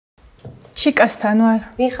ჩიკასთან ვარ.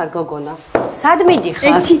 მიხარ გოგონა. სად მიდიხარ?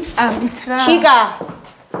 ერთი წამით რა. ჩიკა.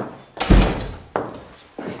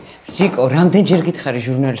 ზიკო, რამდენჯერ გითხარი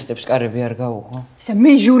ჟურნალისტებს კარები არ გაუღო? ისა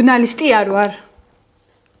მე ჟურნალისტი არ ვარ.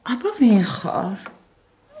 აბა ვინ ხარ?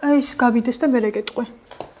 აი ეს გავიდეს და მერე გეტყვი.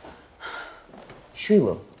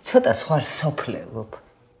 შვილო, ცოტა სხვა სოფლელობ.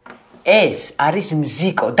 ეს არის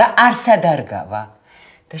მზიკო და არსად არ გავა.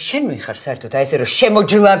 და შენ ვიხარ საერთოდ აი ესე რომ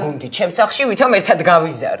შემოჯლაგუნდი ჩემს სახლში ვითომ ერთად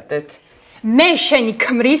გავიზარდეთ. მე შენი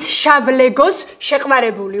ქმრის შავლეგოს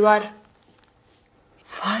შეყვარებული ვარ.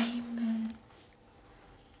 ვაიმე.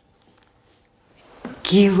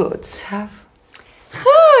 გილოცავ.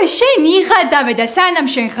 ხო, შენ იღადავე და სანამ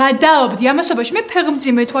შენ ღადაობდი ამასობაში მე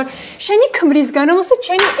ფეხმძიმედ ვარ. შენი ქმრისგან რომელსაც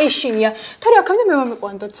შენი ეშინია. თორე აქამდე მე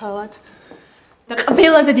მომიყვანდო ცალად. და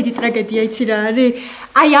ყველაზე დიდი ტრაგედია იცი რა არის?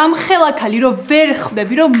 აი ამ ხელაქალი რომ ვერ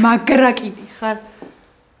ხვდები რომ მაგრაკიდი ხარ.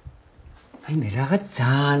 აი მე რაღაც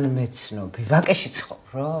ძალიან მეცნობი, ვაკეში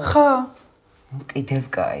ცხოვრო? ხო. კიდევ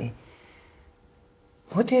კაი.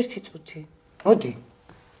 მოდი ერთი წუთი. მოდი.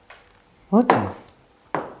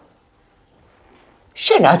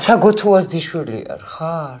 შენ აცაგოთუას დიშვილი არ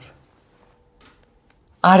ხარ?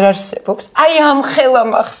 არ არსებობს. აი ამ ხელა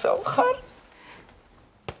მახსოვ ხარ?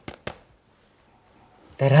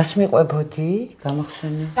 და რას მიყვებოდი?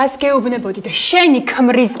 გამახსენე. რას გეუბნებოდი და შენი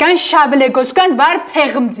ქმრისგან შავლეგოსგან ვარ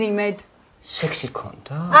ფეხმძიმედ. სექსი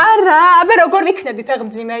ქონდა? არა, აბა როგორ ვიქნები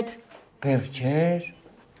ფეხმძიმედ? ბევრჯერ?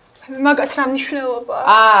 მაგას რა მნიშვნელობა?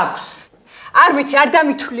 აქვს. არ ვიცი, არ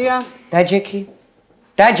დამითვლია.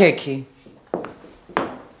 დაჯექი.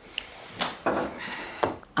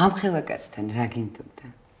 ამ ხელაკაცთან რა გინდოდა?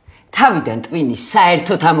 თავიდან ტვინი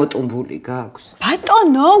საერთოდ ამოტუმბული გაქვს.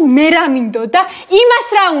 ბატონო, მე რა მინდოდა? იმას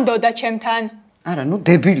რა უნდოდა ჩემთან? არა, ნუ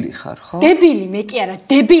დებილი ხარ, ხო? დებილი მე კი არა,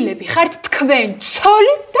 დებილები ხართ თქვენ,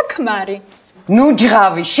 ცოლი და ქმარი. ნუ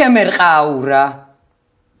ჯღავი, შემერყაურა.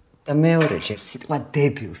 და მეორეჯერ სიტყვა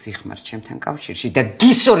დებილს იხმარს ჩემთან კავშირში და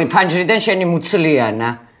გისური ფანჯრიდან შენი მუცლიანა.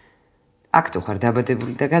 აქ თუ ხარ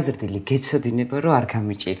დაბადებული და გაზრდილი, გეცოდინება რომ არ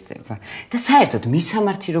გამიჭირდება. და საერთოდ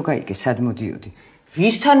მისამართი რო გაიგე, სად მოდიოდი?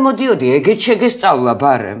 ვისთან მოდიოდი, ეგეც შეგესწავლა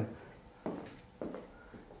ბარემ.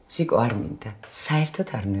 ზიკო არ მინდა, საერთოდ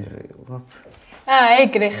არ ნერვიულობ.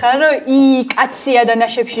 ეგრე ხარ, რომ კაცია და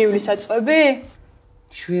ნაშებში ივლისაწვები?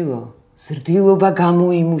 შვილო, ზრდილობა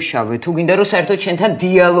გამოიმუშავე, თუ გინდა რომ საერთოდ შენთან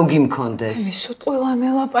დიალოგი მქონდეს. მე სიტყვილა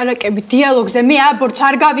მელაპარაკები, დიალოგზე მე აბორც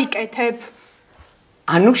არ გავიკეთებ.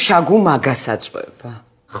 ანუ შაგუ მაგას აწვება.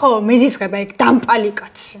 ხო, მეზისხება ეგ დამპალი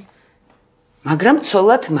კაცი. მაგრამ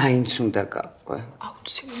ცოლად მაინც უნდა გაყვე.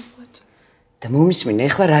 აუცილებლად. და მომისმინე,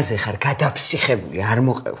 ეხლა რაზე ხარ გადაფსიხებული, არ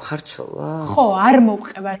მოყევ ხარ ცოლა? ხო, არ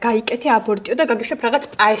მოვყევა. გაიკეთე აბორტიო და გაგიშვებ რაღაც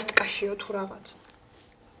პაესტკაშიო თუ რაღაც.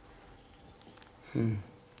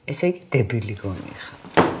 ესე იგი დებილი გონი ხარ.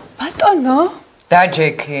 ბატონო,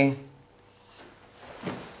 დაჯექი.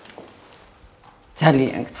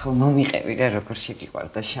 ძალიან გთხოვ, მომიყევი რა როგორ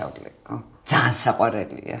შეგიყვარდა შავლეკო. ძალიან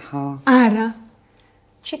საყვარელია, ხო? არა.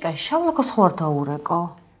 ჩიკა, შავლაკოს ხო არ დაურეკო?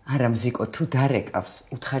 არა მზიკო, თუ დარეკავს,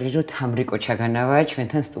 უთხარი რომ თამრიკო ჩაგანავაა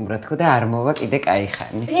ჩვენთან სტუმრად ხო და არ მოვა კიდე კაი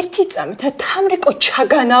ხანი. ერთი წამით თამრიკო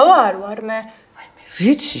ჩაგანავა არ ვარ მე.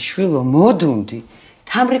 ვიცი შვილო, მოდუნდი.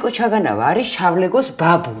 თამრიკო ჩაგანავა არის შავლეგოს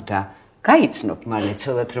ბაბუდა. გაიცნობ მალე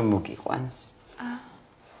ცოლად რომ მოგიყვანს.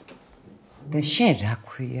 და შენ რა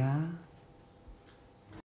ქვია?